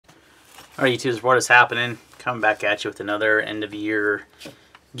Alright YouTubers, what is happening? Coming back at you with another end of year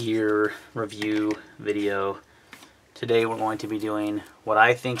gear review video. Today we're going to be doing what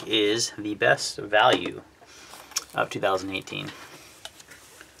I think is the best value of 2018.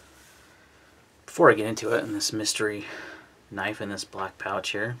 Before I get into it, and this mystery knife in this black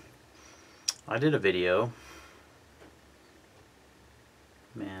pouch here, I did a video.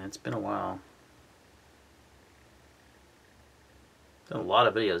 Man, it's been a while. Done a lot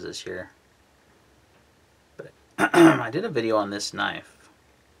of videos this year. But I did a video on this knife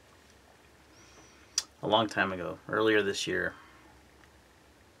a long time ago, earlier this year.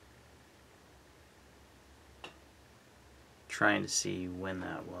 Trying to see when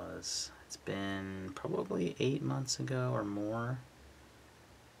that was. It's been probably 8 months ago or more.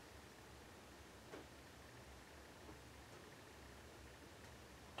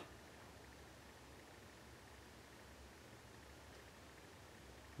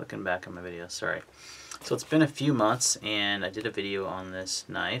 Looking back on my video, sorry. So it's been a few months and I did a video on this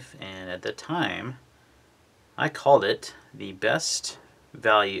knife, and at the time I called it the best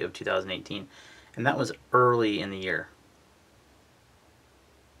value of 2018, and that was early in the year.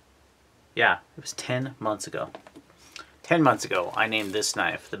 Yeah, it was 10 months ago. 10 months ago I named this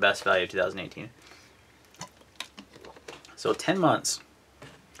knife the best value of 2018. So 10 months.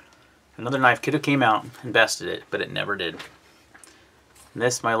 Another knife could have came out and bested it, but it never did. And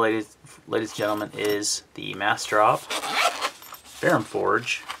this, my ladies and gentlemen, is the Massdrop Ferrum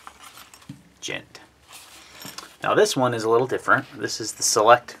Forge Gent. Now this one is a little different. This is the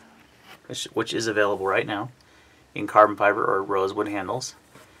Select, which is available right now in carbon fiber or rosewood handles.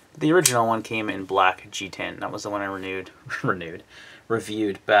 The original one came in black G10. That was the one I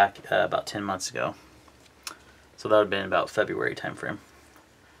reviewed back about 10 months ago. So that would have been about February time frame.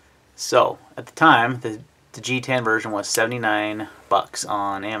 So at the time, the G10 version was 79 bucks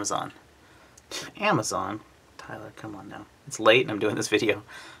on Amazon. Amazon? Tyler, come on now. It's late and I'm doing this video.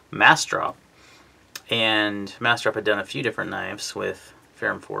 Massdrop. And Massdrop had done a few different knives with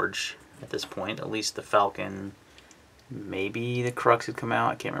Ferrum Forge at this point. At least the Falcon, maybe the Crux had come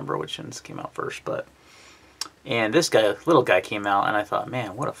out. I can't remember which ones came out first, but... And this guy, little guy, came out and I thought,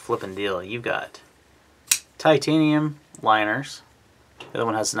 man, what a flippin' deal. You've got titanium liners. The other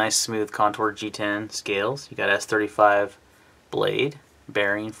one has nice smooth contour G10 scales. You got S35 blade,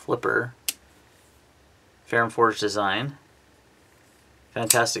 bearing, flipper, Ferrum Forge design.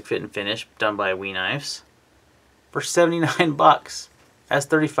 Fantastic fit and finish done by We Knives for 79 bucks.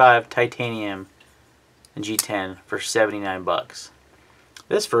 S35 titanium and G10 for 79 bucks.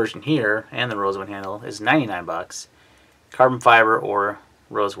 This version here and the rosewood handle is 99 bucks. Carbon fiber or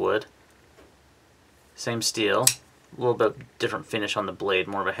rosewood. Same steel. A little bit different finish on the blade,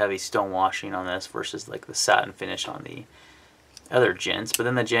 more of a heavy stone washing on this versus like the satin finish on the other gents. But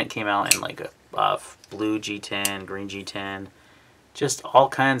then the gent came out in like a blue G10, green G10, just all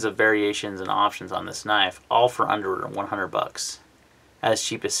kinds of variations and options on this knife, all for under 100 bucks, as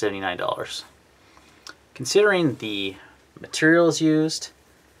cheap as $79. Considering the materials used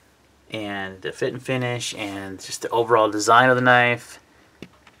and the fit and finish and just the overall design of the knife,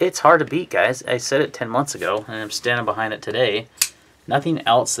 it's hard to beat, guys. I said it 10 months ago, and I'm standing behind it today. Nothing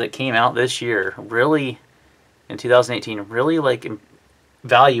else that came out this year, really, in 2018, really, like,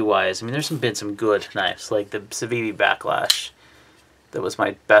 value-wise. I mean, there's been some good knives, like the Civivi Backlash. That was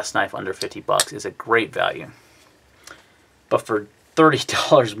my best knife under 50 bucks. Is a great value. But for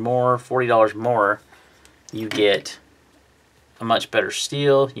 $30 more, $40 more, you get a much better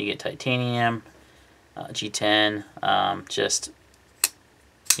steel. You get titanium, G10, just...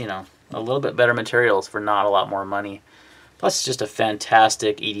 you know, a little bit better materials for not a lot more money. Plus, it's just a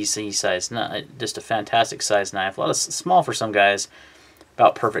fantastic EDC size, just a fantastic size knife. A lot of small for some guys,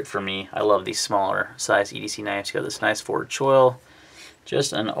 about perfect for me. I love these smaller size EDC knives. You got this nice forward choil,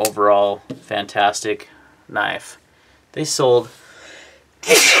 just an overall fantastic knife. They sold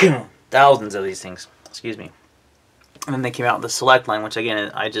thousands of these things. Excuse me. And then they came out with the Select line, which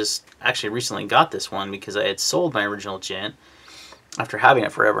again, I just actually recently got this one because I had sold my original gent after having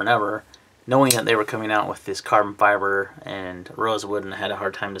it forever and ever, knowing that they were coming out with this carbon fiber and rosewood, and I had a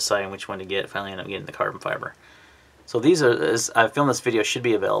hard time deciding which one to get. Finally ended up getting the carbon fiber. So these are, as I filmed this video, should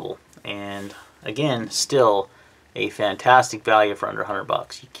be available. And again, still a fantastic value for under 100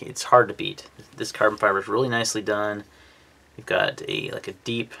 bucks. It's hard to beat. This carbon fiber is really nicely done. You've got like a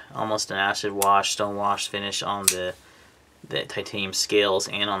deep, almost an acid wash, stone wash finish on the titanium scales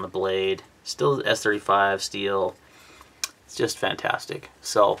and on the blade. Still S35 steel. It's just fantastic.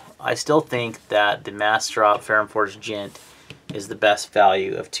 So I still think that the Massdrop Ferrum Forge Gent is the best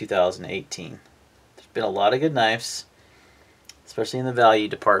value of 2018. There's been a lot of good knives. especially in the value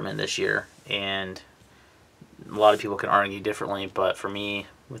department this year. And a lot of people can argue differently, but for me,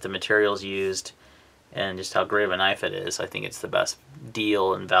 with the materials used and just how great of a knife it is, I think it's the best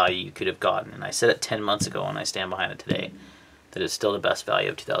deal and value you could have gotten. And I said it 10 months ago, and I stand behind it today, that it's still the best value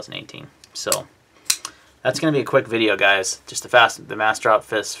of 2018. So that's going to be a quick video, guys. Just the Massdrop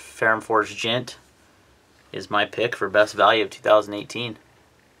Ferrum Forged Gent is my pick for best value of 2018.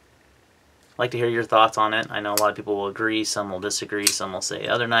 I'd like to hear your thoughts on it. I know a lot of people will agree, some will disagree, some will say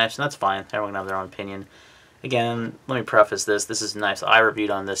other knives, and that's fine. Everyone can have their own opinion. Again, let me preface this. This is knives I reviewed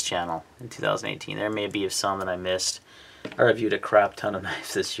on this channel in 2018. There may be some that I missed. I reviewed a crap ton of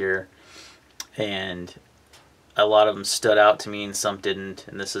knives this year, and a lot of them stood out to me and some didn't,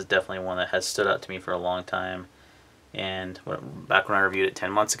 and this is definitely one that has stood out to me for a long time. And back when I reviewed it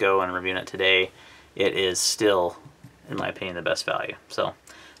 10 months ago and reviewing it today, it is still, in my opinion, the best value. So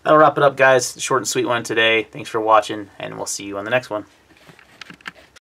that'll wrap it up, guys. Short and sweet one today. Thanks for watching, and we'll see you on the next one.